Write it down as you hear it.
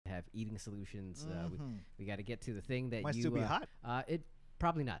eating solutions. We got to get to the thing that Might still be hot. It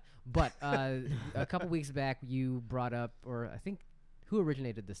probably not. But a couple weeks back, you brought up, or I think who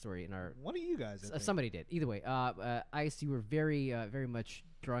originated this story in our? One of you guys. Somebody did. Either way, Ice, you were very much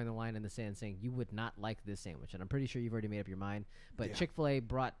drawing the line in the sand, saying you would not like this sandwich, and I'm pretty sure you've already made up your mind. But Chick-fil-A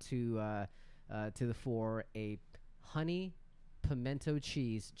brought to the fore a honey pimento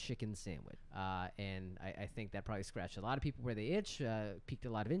cheese chicken sandwich, and I think that probably scratched a lot of people where they itch, piqued a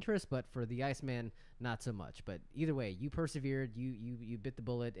lot of interest, but for the Iceman, not so much. But either way, you persevered, you bit the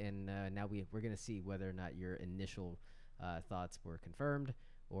bullet, and now we're gonna see whether or not your initial thoughts were confirmed,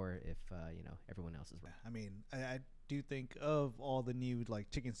 or if everyone else is right. I mean, I do think of all the new like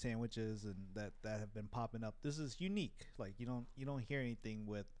chicken sandwiches and that have been popping up, this is unique. Like you don't hear anything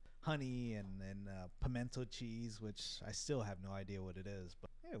with honey and pimento cheese, which I still have no idea what it is. But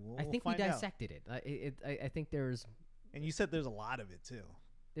yeah, I think we dissected it. I think there's. And you said there's a lot of it too.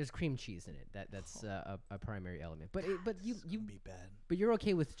 There's cream cheese in it. That's a primary element. But you be bad. But you're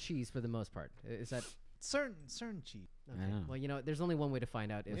okay with cheese for the most part. Is that certain cheese? Okay. Well, there's only one way to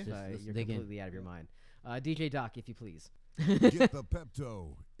find out if you're completely out of your mind. DJ Doc, if you please. Get the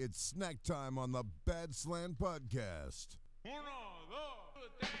Pepto. It's snack time on the Bad Slant Podcast.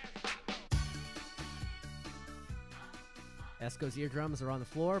 Esco's eardrums are on the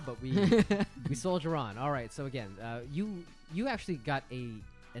floor, but we soldier on. All right. So again, you actually got an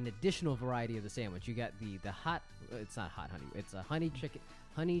additional variety of the sandwich. You got the hot. It's not hot honey. It's a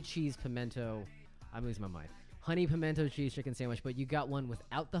honey cheese pimento. I'm losing my mind. Honey pimento cheese chicken sandwich. But you got one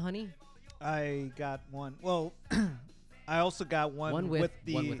without the honey. I got one. Well, I also got one with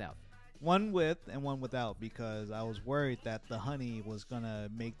one without. One with and one without, because I was worried that the honey was going to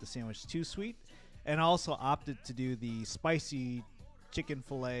make the sandwich too sweet. And I also opted to do the spicy chicken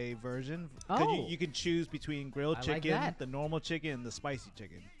fillet version. Oh. You can choose between grilled chicken, the normal chicken, and the spicy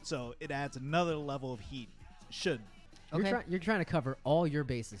chicken. So it adds another level of heat. Should. Okay. You're trying to cover all your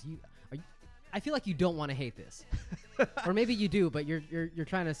bases. I feel like you don't want to hate this. Or maybe you do, but you're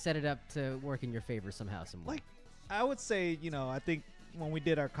trying to set it up to work in your favor somehow, some way. Like, I would say, I think when we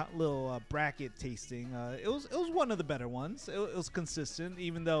did our little bracket tasting, it was one of the better ones. It was consistent,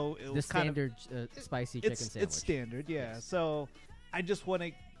 even though it was the standard spicy chicken sandwich. It's standard, yeah. Yes. So I just want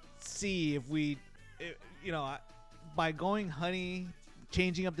to see if by going honey,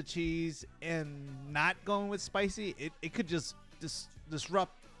 changing up the cheese, and not going with spicy, it could just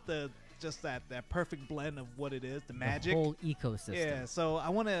disrupt that perfect blend of what it is, the magic. The whole ecosystem. Yeah, so I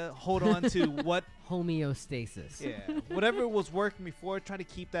want to hold on to what... Homeostasis. Yeah, whatever was working before, try to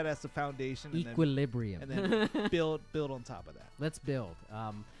keep that as the foundation. Equilibrium. And then build on top of that. Let's build.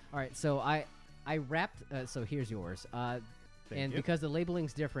 All right, so I wrapped... so here's yours. Because the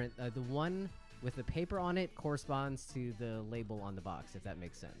labeling's different, the one with the paper on it corresponds to the label on the box, if that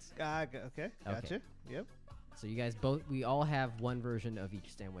makes sense. Okay, gotcha. Yep. So you guys we all have one version of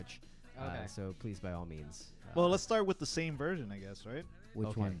each sandwich. Okay. So please, by all means. Well, let's start with the same version, I guess, right?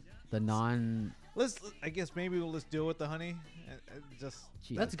 Which one? The non... I guess maybe we'll just deal with the honey.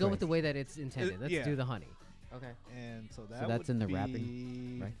 Let's go with the way that it's intended. Let's do the honey. Okay. And so that's in the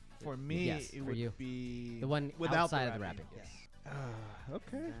wrapping, right? For me, yes, it would be... The one without outside of the wrapping. Yes.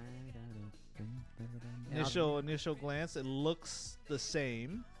 Okay. Initial glance, it looks the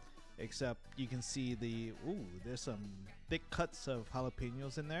same, except you can see there's some thick cuts of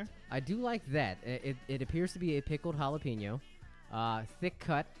jalapenos in there. I do like that. It appears to be a pickled jalapeno, thick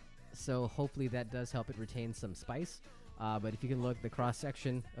cut, so hopefully that does help it retain some spice. But if you can look the cross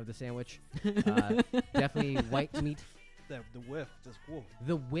section of the sandwich, definitely white meat. The whiff, just whoa.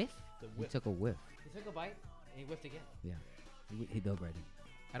 The whiff? He took a whiff. He took a bite and he whiffed again. Yeah, he dove right in.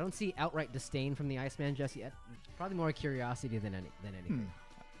 I don't see outright disdain from the Iceman just yet. Probably more curiosity than anything.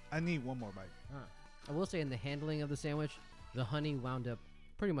 I need one more bite. I will say in the handling of the sandwich, the honey wound up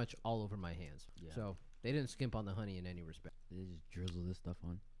pretty much all over my hands. Yeah. So they didn't skimp on the honey in any respect. They just drizzle this stuff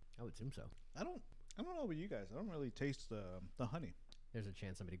on. I would assume so. I don't know about you guys. I don't really taste the honey. There's a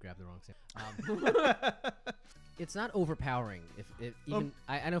chance somebody grabbed the wrong sandwich. It's not overpowering.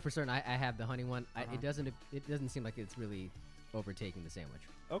 I know for certain I have the honey one. It doesn't seem like it's really overtaking the sandwich.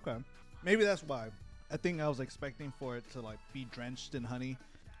 Okay, maybe that's why. I think I was expecting for it to like be drenched in honey,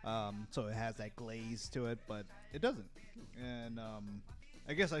 so it has that glaze to it, but it doesn't. And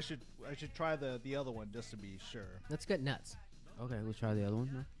I guess I should try the other one just to be sure. Let's get nuts. Okay, we'll try the other one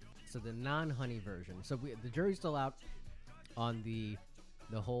now. So the non-honey version. So the jury's still out on the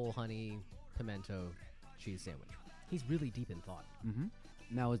whole honey pimento cheese sandwich. He's really deep in thought. Mm-hmm.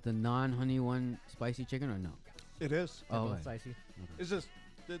 Now, is the non-honey one spicy chicken or no? It is. Oh, okay. Spicy. Okay. It's just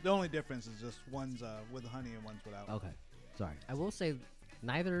the only difference is just one's with honey and one's without. Okay, sorry. I will say,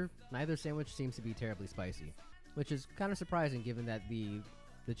 neither sandwich seems to be terribly spicy, which is kind of surprising given that the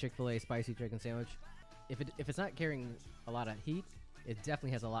Chick-fil-A spicy chicken sandwich, if it's not carrying a lot of heat, it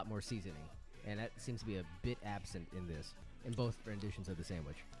definitely has a lot more seasoning, and that seems to be a bit absent in both renditions of the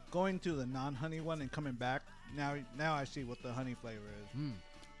sandwich. Going to the non-honey one and coming back, now I see what the honey flavor is.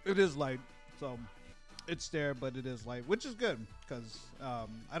 It is light, so it's there, but it is light, which is good because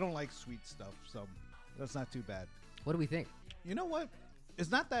I don't like sweet stuff, so that's not too bad. What do we think? You know what?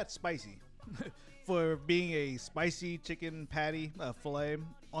 It's not that spicy. For being a spicy chicken patty, filet,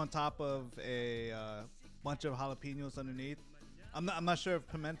 on top of a bunch of jalapenos underneath. I'm not sure if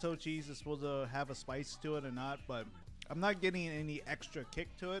pimento cheese is supposed to have a spice to it or not, but I'm not getting any extra kick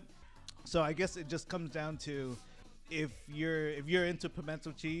to it. So I guess it just comes down to if you're into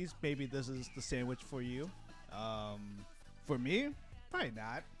pimento cheese, maybe this is the sandwich for you. For me, probably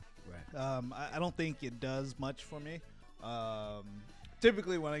not. Right. I don't think it does much for me.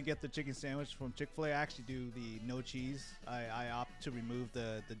 Typically, when I get the chicken sandwich from Chick-fil-A, I actually do the no cheese. I opt to remove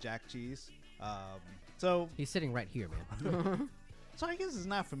the jack cheese. So He's sitting right here, man. so I guess it's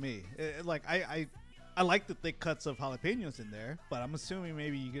not for me. I like the thick cuts of jalapenos in there, but I'm assuming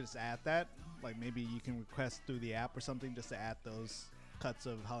maybe you could just add that. Like maybe you can request through the app or something just to add those cuts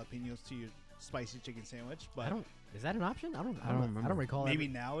of jalapenos to your spicy chicken sandwich. But Is that an option? I don't remember. I don't recall. maybe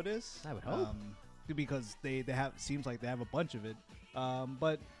now it is. I would hope. Because they have seems like they have a bunch of it.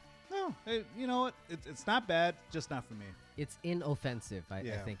 But no, you know what? It's not bad, just not for me. It's inoffensive. I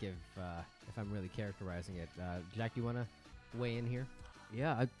Yeah. think if I'm really characterizing it. Jack, do you want to weigh in here?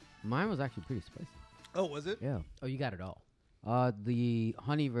 Yeah, mine was actually pretty spicy. Oh, was it? Yeah. Oh, you got it all. The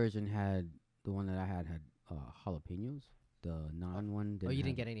honey version the one that I had jalapenos. The one. You didn't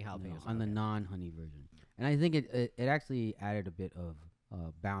have- get any jalapenos on the okay. non-honey version, and I think it actually added a bit of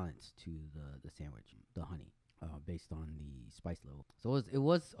balance to the sandwich, the honey, based on the spice level. So it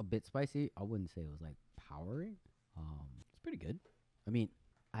was a bit spicy. I wouldn't say it was like powering. It's pretty good. I mean,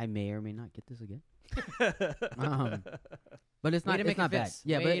 I may or may not get this again. But it's Way not. to It's make it not bad. fist.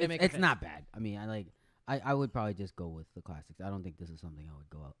 Yeah, Way but to make it it's fist. not bad. I mean, I would probably just go with the classics. I don't think this is something I would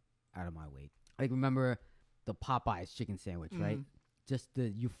go out of my way. Like remember the Popeyes chicken sandwich, right? Just the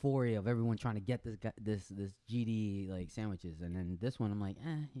euphoria of everyone trying to get this GD like sandwiches, and then this one I'm like,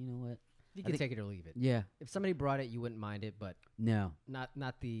 you know what? You I can think- take it or leave it. Yeah, If somebody brought it, you wouldn't mind it, but no, not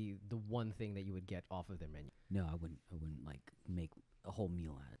the one thing that you would get off of their menu. no, I wouldn't like make a whole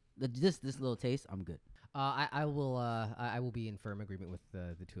meal out of it. This little taste, I'm good. I will be in firm agreement with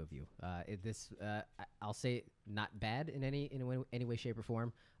the two of you. I'll say not bad in any way, shape, or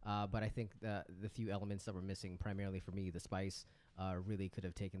form. But I think the few elements that were missing, primarily for me, the spice, really could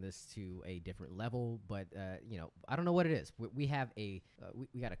have taken this to a different level. But I don't know what it is. We have we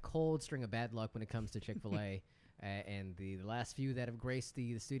got a cold string of bad luck when it comes to Chick-fil-A, and the last few that have graced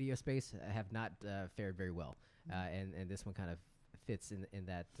the studio space have not fared very well. And this one kind of fits in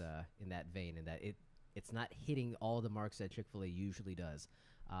that vein, in that it's not hitting all the marks that Chick-fil-A usually does,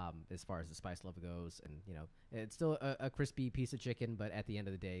 as far as the spice level goes. And, it's still a crispy piece of chicken, but at the end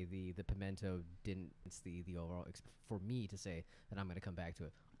of the day, the pimento didn't, it's the overall, for me to say that I'm going to come back to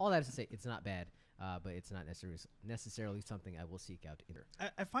it. All that is to say, it's not bad, but it's not necessarily something I will seek out either.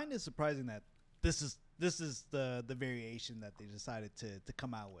 I find it surprising that this is the variation that they decided to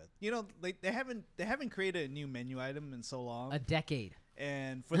come out with. They haven't created a new menu item in so long, A decade.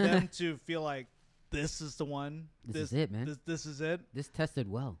 and for them to feel like this is the one. This is it, man. This is it. This tested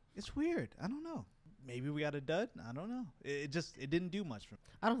well. It's weird. I don't know. Maybe we got a dud. I don't know. It didn't do much for me.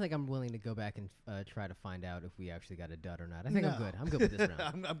 I don't think I'm willing to go back and try to find out if we actually got a dud or not. I think No. I'm good. I'm good with this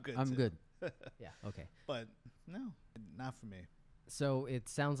round. I'm good. I'm too. good. Yeah, okay. But no, not for me. So it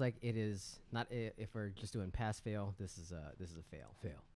sounds like it is not. If we're just doing pass fail, this is a fail. Fail.